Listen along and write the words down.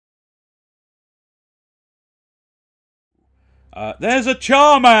There's a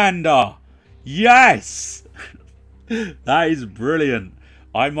Charmander! Yes! That is brilliant.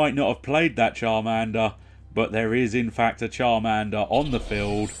 I might not have played that Charmander, but there is in fact a Charmander on the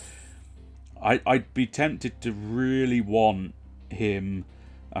field. I'd be tempted to really want him.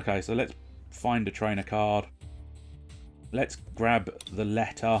 Okay, so let's find a trainer card. Let's grab the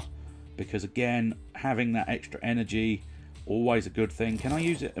letter, because again, having that extra energy, always a good thing. Can I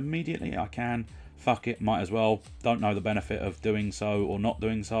use it immediately? I can. Fuck it, might as well. Don't know the benefit of doing so or not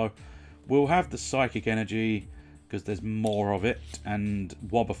doing so. We'll have the psychic energy, because there's more of it, and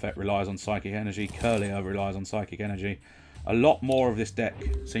Wobbuffet relies on psychic energy, Curlio relies on psychic energy. A lot more of this deck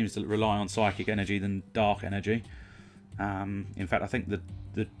seems to rely on psychic energy than dark energy. In fact, I think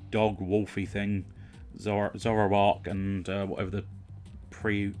the dog wolfy thing, Zoroark and whatever the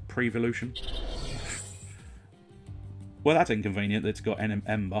pre-evolution. Well, that's inconvenient that it's got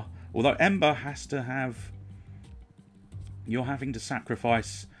Ember. Although Ember has to have... You're having to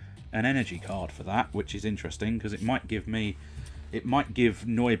sacrifice an energy card for that, which is interesting, because it might give me... It might give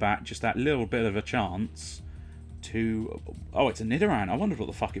Noibat just that little bit of a chance to... Oh, it's a Nidoran. I wondered what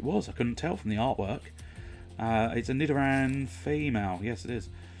the fuck it was. I couldn't tell from the artwork. It's a Nidoran female. Yes, it is.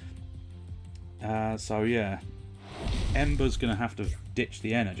 So, yeah. Ember's going to have to ditch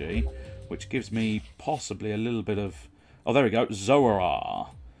the energy, which gives me possibly a little bit of... Oh, there we go. Zoroark.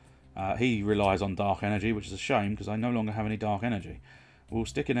 He relies on dark energy, which is a shame, because I no longer have any dark energy. We'll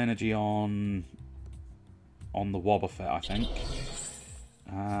stick an energy on the Wobbuffet, I think.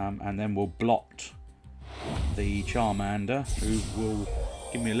 And then we'll blot the Charmander, who will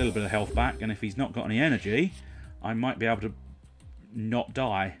give me a little bit of health back. And if he's not got any energy, I might be able to not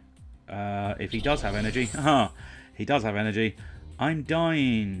die. If he does have energy. He does have energy. I'm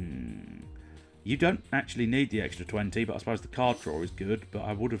dying. You don't actually need the extra 20, but I suppose the card draw is good. But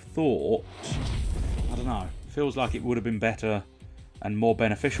I would have thought... I don't know. Feels like it would have been better and more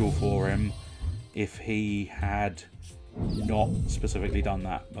beneficial for him if he had not specifically done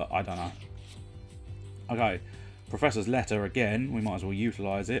that. But I don't know. Okay. Professor's letter again. We might as well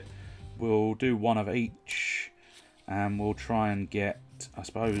utilise it. We'll do one of each. And we'll try and get... I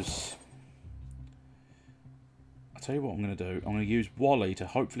suppose... I'll tell you what I'm going to do. I'm going to use Wally to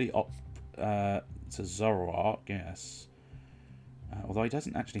hopefully to Zoroark, yes. Although he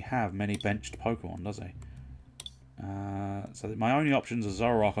doesn't actually have many benched Pokemon, does he? So my only options are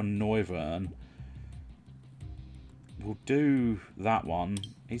Zoroark and Noivern. We'll do that one.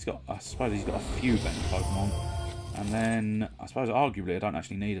 He's got, I suppose he's got a few benched Pokemon. And then, I suppose arguably I don't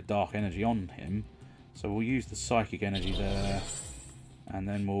actually need a Dark Energy on him. So we'll use the Psychic Energy there. And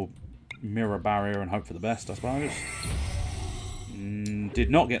then we'll Mirror Barrier and hope for the best, I suppose.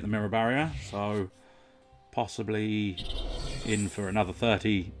 Did not get the Mirror Barrier, so possibly in for another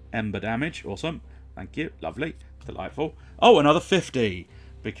 30 Ember damage. Awesome. Thank you. Lovely. Delightful. Oh, another 50,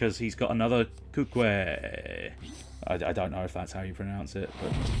 because he's got another Kukwe. I don't know if that's how you pronounce it,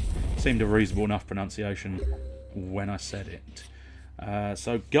 but it seemed a reasonable enough pronunciation when I said it.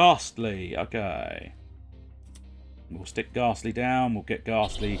 So Ghastly. Okay. We'll stick Ghastly down. We'll get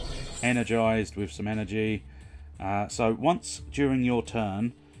Ghastly energized with some energy. So once during your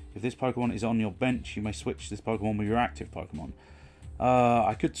turn, if this Pokemon is on your bench, you may switch this Pokemon with your active Pokemon.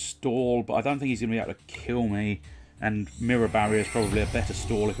 I could stall, but I don't think he's going to be able to kill me. And Mirror Barrier is probably a better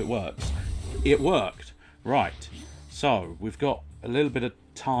stall if it works. It worked. Right. So, we've got a little bit of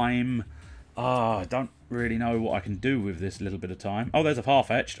time. I don't really know what I can do with this little bit of time. Oh, there's a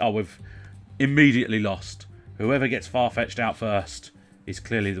Farfetch'd. Oh, we've immediately lost. Whoever gets Farfetch'd out first is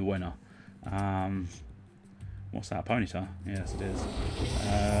clearly the winner. What's that, Ponyta? Yes, it is.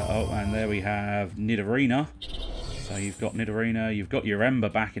 Oh, and there we have Nidorina. So you've got Nidorina, you've got your Ember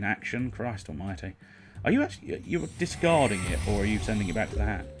back in action. Christ almighty. Are you actually... You're discarding it, or are you sending it back to the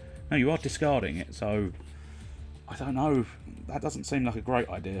hand? No, you are discarding it, so... I don't know. That doesn't seem like a great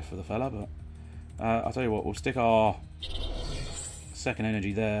idea for the fella, but... I'll tell you what, we'll stick our second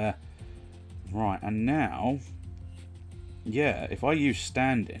energy there. Right, and now... Yeah, if I use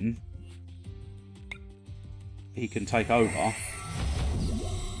Stand-In... He can take over.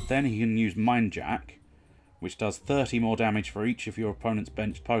 Then he can use Mind Jack, which does 30 more damage for each of your opponent's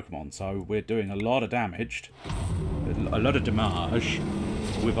benched Pokemon. So we're doing a lot of damage, a lot of damage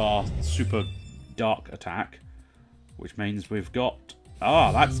with our super dark attack, which means we've got...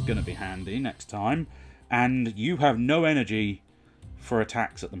 Ah, that's going to be handy next time. And you have no energy for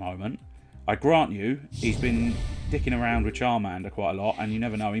attacks at the moment. I grant you, he's been dicking around with Charmander quite a lot, and you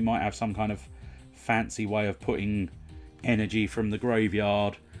never know, he might have some kind of fancy way of putting energy from the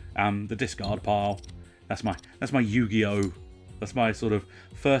graveyard, the discard pile. That's my Yu-Gi-Oh! That's my sort of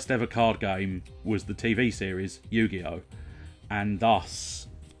first ever card game, was the TV series Yu-Gi-Oh! And thus,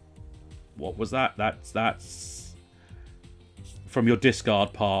 what was that? That's from your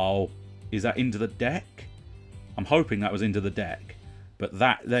discard pile. Is that into the deck? I'm hoping that was into the deck. But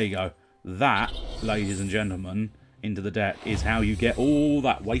that, there you go. That, ladies and gentlemen, into the deck is how you get all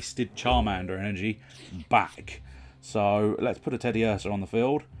that wasted Charmander energy back. So let's put a Teddiursa on the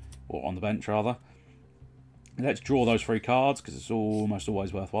field, or on the bench rather. Let's draw those 3 cards because it's almost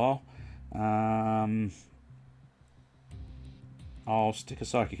always worthwhile. I'll stick a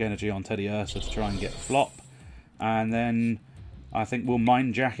Psychic Energy on Teddiursa to try and get flop. And then I think we'll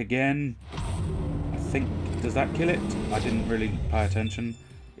Mind Jack again. I think, does that kill it? I didn't really pay attention.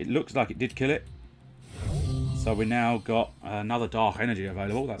 It looks like it did kill it. So we now got another Dark Energy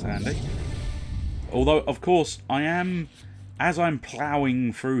available. That's handy. Although, of course, as I'm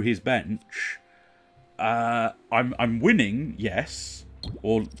ploughing through his bench, I'm winning, yes.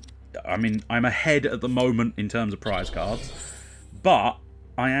 Or, I mean, I'm ahead at the moment in terms of prize cards. But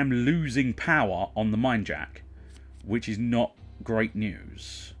I am losing power on the Mind Jack, which is not great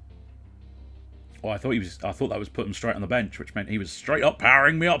news. Oh, I thought that was putting him straight on the bench, which meant he was straight up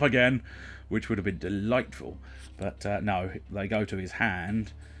powering me up again, which would have been delightful. But no, they go to his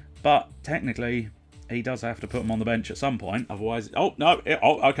hand. But technically, he does have to put them on the bench at some point. Otherwise, oh no,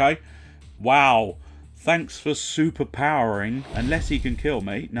 oh okay, wow. Thanks for superpowering. Unless he can kill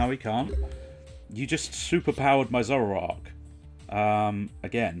me. No, he can't. You just superpowered my Zoroark.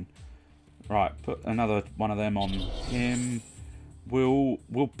 Again. Right, put another one of them on him. We'll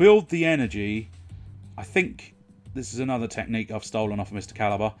build the energy. I think this is another technique I've stolen off of Mr.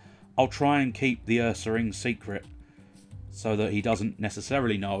 Caliber. I'll try and keep the Ursaring secret so that he doesn't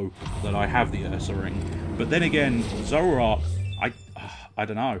necessarily know that I have the Ursaring. But then again, Zoroark, I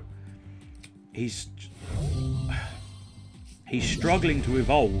don't know. He's struggling to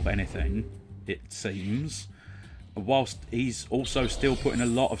evolve anything, it seems. Whilst he's also still putting a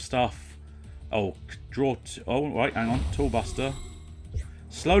lot of stuff. Oh, oh, right, hang on. Toolbuster.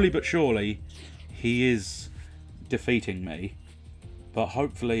 Slowly but surely, he is defeating me. But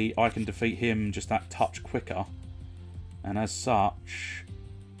hopefully I can defeat him just that touch quicker. And as such...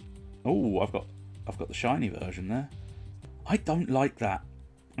 Oh, I've got the shiny version there. I don't like that.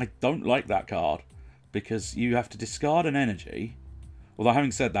 I don't like that card. Because you have to discard an energy. Although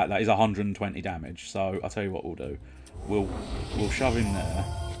having said that, that is 120 damage. So I'll tell you what we'll do. We'll shove him there.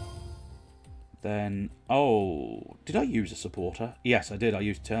 Then, oh, did I use a supporter? Yes, I did. I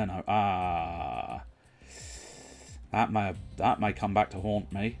used Turno. Ah, that may come back to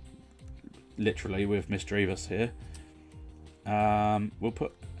haunt me. Literally with Misdreavus here. We'll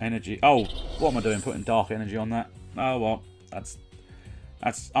put energy. Oh, what am I doing? Putting dark energy on that. Oh well, that's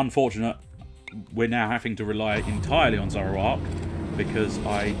unfortunate. We're now having to rely entirely on Zoroark because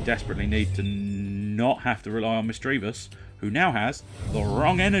I desperately need to not have to rely on Misdreavus, who now has the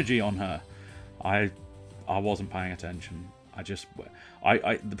wrong energy on her. I wasn't paying attention.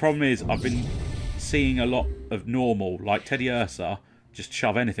 The problem is I've been seeing a lot of normal, like Teddiursa, just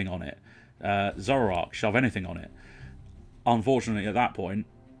shove anything on it. Zoroark, shove anything on it. Unfortunately, at that point,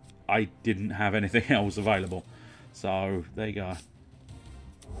 I didn't have anything else available. So, there you go.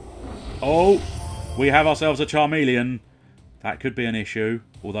 Oh, we have ourselves a Charmeleon. That could be an issue.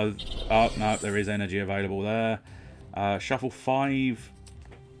 Although, oh, no, there is energy available there. Shuffle 5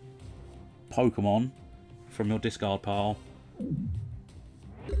 Pokemon from your discard pile.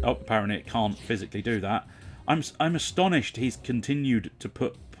 Oh, apparently it can't physically do that. I'm astonished he's continued to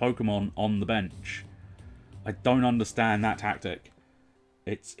put Pokemon on the bench. I don't understand that tactic.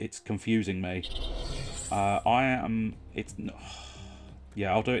 It's confusing me. Yeah,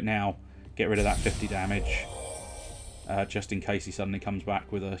 I'll do it now. Get rid of that 50 damage. Just in case he suddenly comes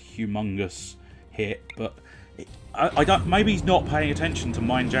back with a humongous hit. But I don't. Maybe he's not paying attention to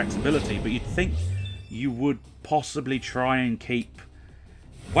Mind Jack's ability, but you'd think you would possibly try and keep...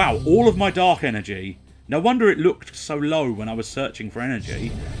 Wow, all of my dark energy. No wonder it looked so low when I was searching for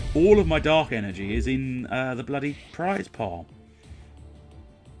energy. All of my dark energy is in the bloody prize pile.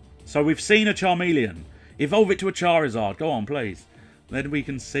 So we've seen a Charmeleon. Evolve it to a Charizard. Go on, please. Then we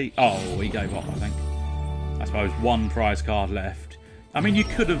can see... Oh, he gave up, I think. I suppose one prize card left. I mean, you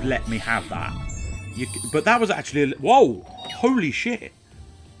could have let me have that. But that was actually... Whoa! Holy shit!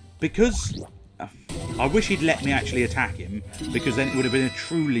 Because... I wish he'd let me actually attack him, because then it would have been a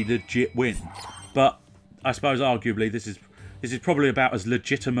truly legit win. But I suppose, arguably, this is probably about as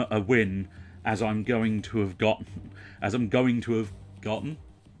legitimate a win as I'm going to have gotten. As I'm going to have gotten?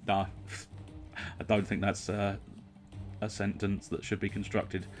 No. I don't think that's a sentence that should be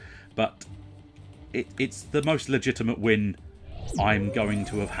constructed. But it's the most legitimate win I'm going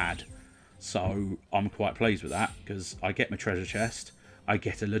to have had. So I'm quite pleased with that, because I get my treasure chest. I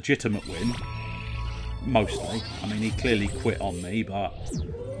get a legitimate win. Mostly. I mean, he clearly quit on me, but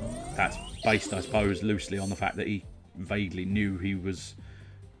that's based, I suppose, loosely on the fact that he vaguely knew he was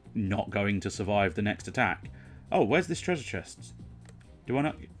not going to survive the next attack. Oh, where's this treasure chest? Do I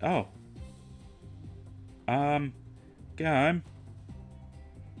not... Oh. Game.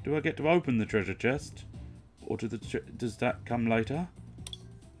 Do I get to open the treasure chest? Or does that come later?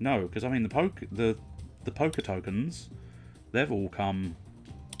 No, because I mean the poker tokens, they've all come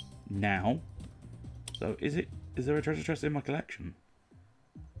now. So is there a treasure chest in my collection?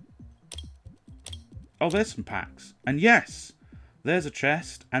 Oh, there's some packs. And yes, there's a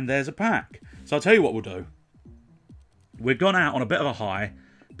chest and there's a pack. So I'll tell you what we'll do. We've gone out on a bit of a high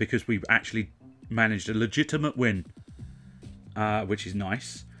because we've actually managed a legitimate win, which is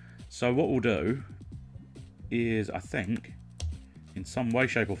nice. So what we'll do is, I think, in some way,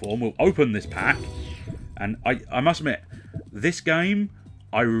 shape or form, we'll open this pack. And I must admit, this game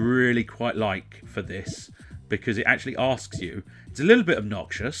I really quite like for this, because it actually asks you. It's a little bit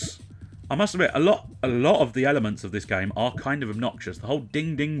obnoxious. I must admit, a lot of the elements of this game are kind of obnoxious. The whole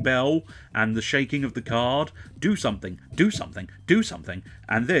ding ding bell and the shaking of the card. Do something, do something, do something.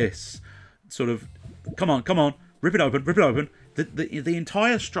 And this sort of, come on, rip it open, rip it open. The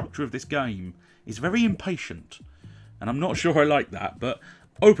entire structure of this game is very impatient. And I'm not sure I like that, but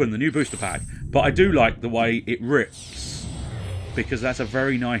open the new booster pack. But I do like the way it rips, because that's a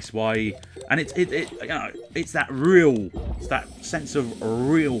very nice way. And it's that real, it's that sense of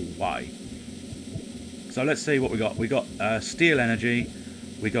real way. So let's see what we got. We got Steel Energy,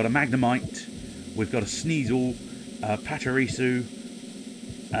 we got a Magnemite, we've got a Sneasel, a Pachirisu,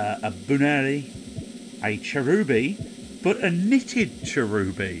 a Buneri, a Cherubi, but a knitted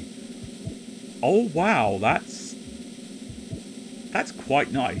Cherubi. Oh wow, that's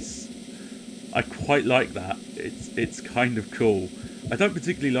quite nice. I quite like that. It's kind of cool. I don't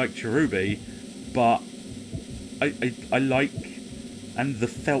particularly like Cherubi, but I like, and the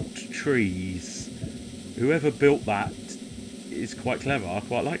felt trees. Whoever built that is quite clever. I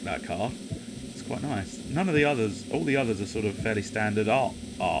quite like that card. It's quite nice. None of the others, all the others are sort of fairly standard art,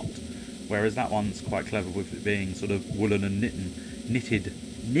 whereas that one's quite clever with it being sort of woolen and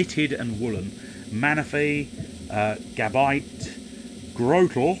knitted and woolen. Manaphy, Gabite,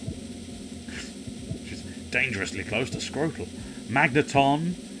 Grotle, which is dangerously close to Scrotal,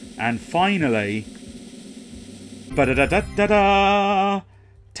 Magneton, and finally,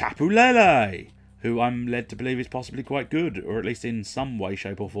 Tapu Lele, who I'm led to believe is possibly quite good, or at least in some way,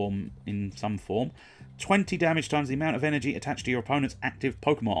 shape or form, in some form. 20 damage times the amount of energy attached to your opponent's active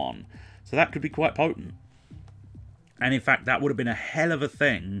Pokemon. So that could be quite potent. And in fact, that would have been a hell of a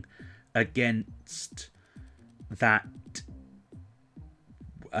thing against that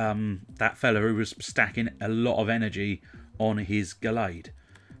that fella who was stacking a lot of energy on his Gallade,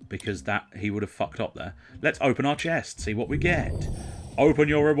 because that he would have fucked up there. Let's open our chest, see what we get. Open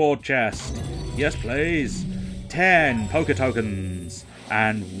your reward chest. Yes, please. 10 poker tokens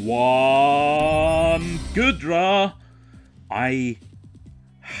and 1 Goodra. I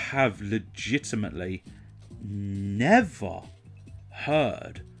have legitimately never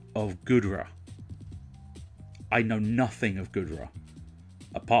heard of Goodra. I know nothing of Goodra,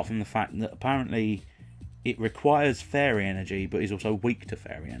 apart from the fact that apparently it requires fairy energy, but is also weak to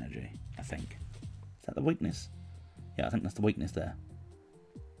fairy energy, I think. Is that the weakness? Yeah, I think that's the weakness there.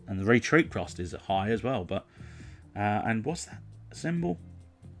 And the retreat cost is high as well, but... and what's that symbol?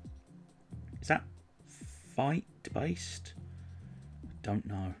 Is that fight-based? Don't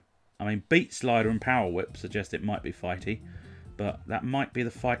know. I mean, Beat Slider and Power Whip suggest it might be fighty, but that might be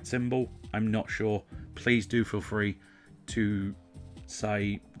the fight symbol. I'm not sure. Please do feel free to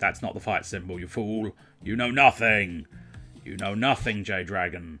say, that's not the fight symbol, you fool. You know nothing. You know nothing,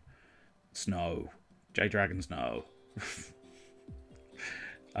 JDragon. Snow. JDragon Snow.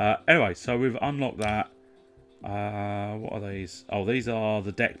 Anyway, so we've unlocked that. What are these? Oh, these are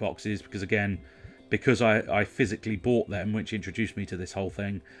the deck boxes, because again, because I physically bought them, which introduced me to this whole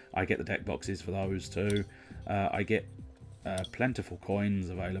thing, I get the deck boxes for those too. I get plentiful coins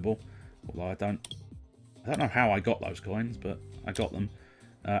available, although I don't know how I got those coins, but I got them.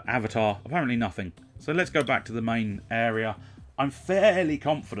 Avatar, apparently nothing. So let's go back to the main area. I'm fairly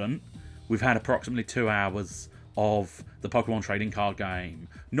confident we've had approximately 2 hours of the Pokemon trading card game.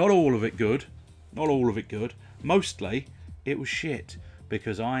 Not all of it good. Not all of it good. Mostly it was shit,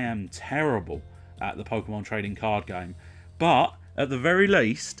 because I am terrible at the Pokemon trading card game. But at the very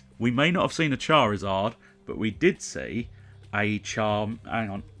least, we may not have seen a Charizard, but we did see a Charm.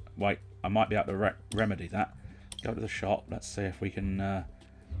 Hang on, wait, I might be able to remedy that. Go to the shop. Let's see if we can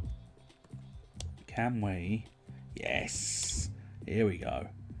Can we? Yes. Here we go.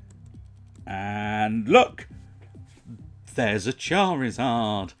 And look! There's a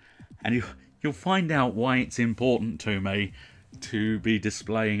Charizard. And you'll find out why it's important to me to be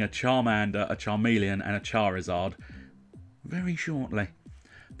displaying a Charmander, a Charmeleon, and a Charizard very shortly.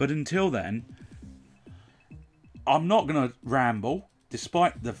 But until then, I'm not going to ramble,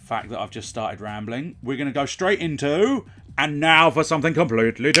 despite the fact that I've just started rambling. We're going to go straight into... And now for something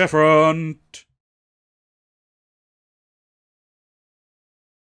completely different.